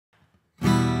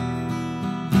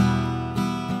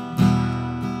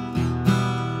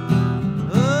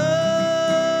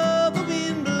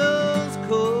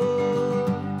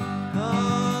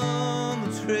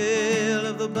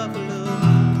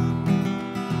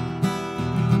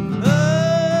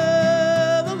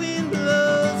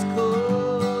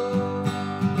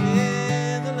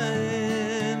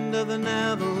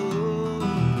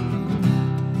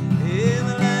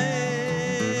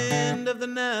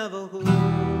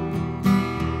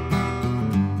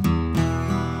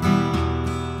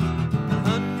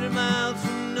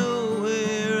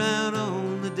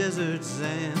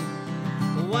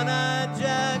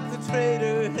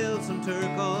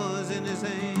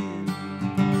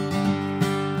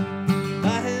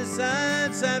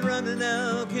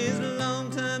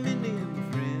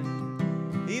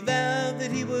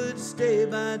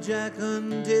by Jack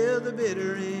until the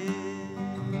bitter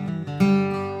end.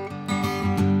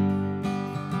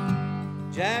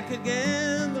 Jack had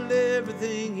gambled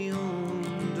everything he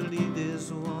owned to lead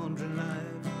this wandering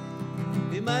life.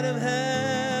 He might have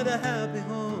had a happy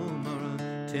home or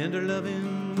a tender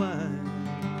loving wife,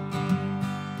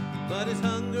 but his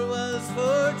hunger was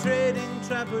for trading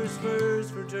trappers' furs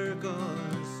for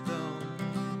turquoise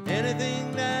stone.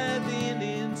 Anything that the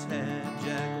Indians had,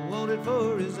 Jack wanted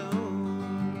for his own.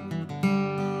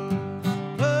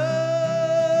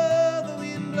 Oh, the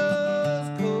wind blows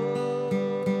cold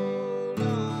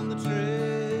on the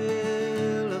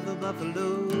trail of the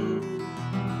buffalo.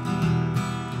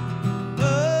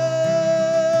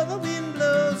 Oh, the wind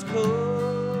blows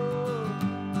cold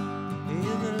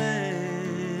in the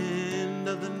land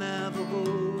of the Navajo.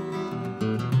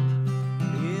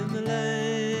 In the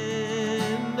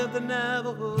land of the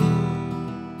Navajo.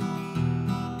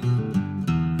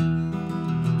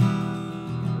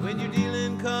 When you're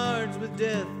dealing cards with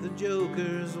death, the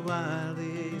joker's wild,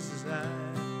 the ace is high.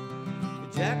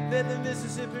 Jack bet the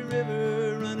Mississippi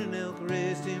River, running elk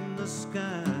raised him the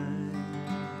sky.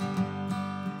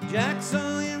 Jack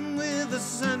saw him with the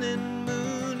sun and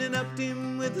moon and upped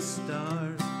him with the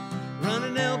stars.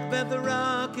 Running elk bet the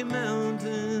Rocky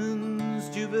Mountains,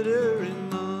 Jupiter and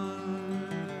Mars.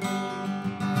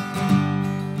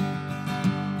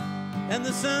 And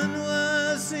the sun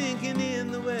was sinking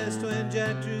in the west when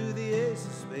Jack drew the ace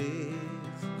of spades.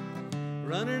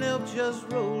 Running elk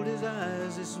just rolled his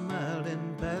eyes, he smiled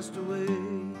and passed away.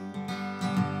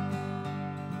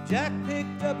 Jack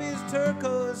picked up his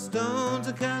turquoise stones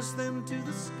and cast them to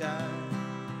the sky.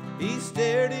 He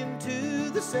stared into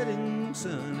the setting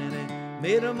sun and he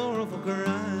made a mournful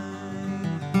cry.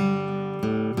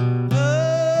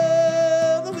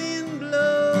 Oh, the wind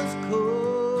blows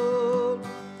cold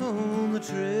on the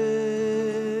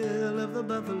trail of the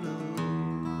buffalo.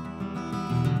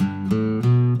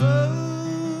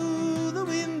 Oh, the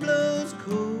wind blows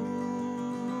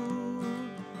cold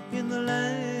in the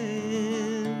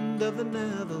land of the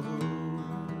Navajo.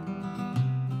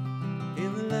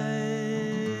 In the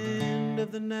land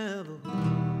of the Navajo.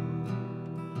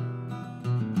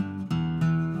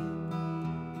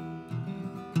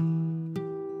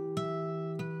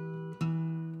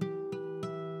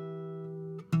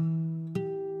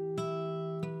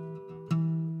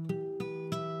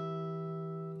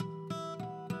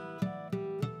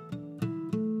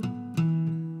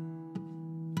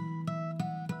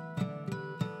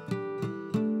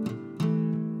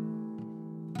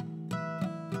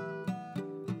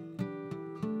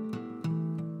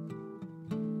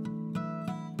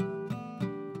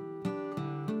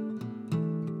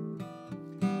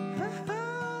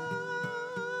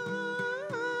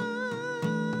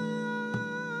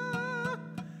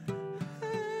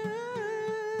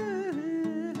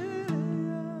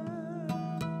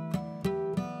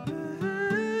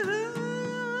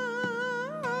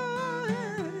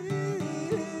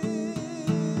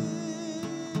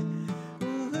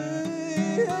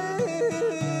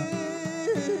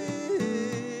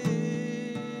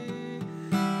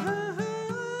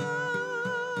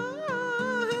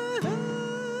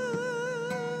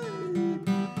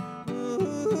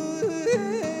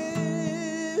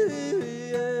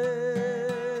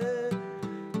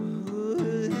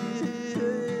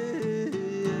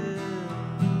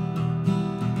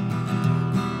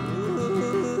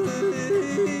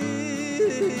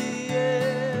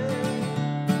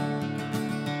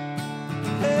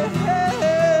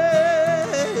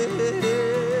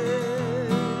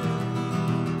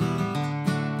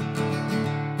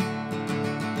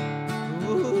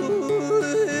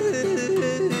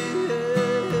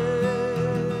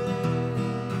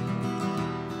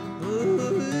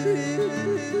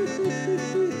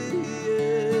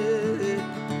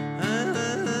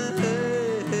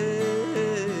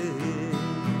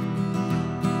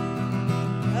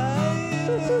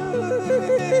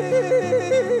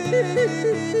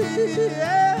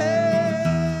 Yeah.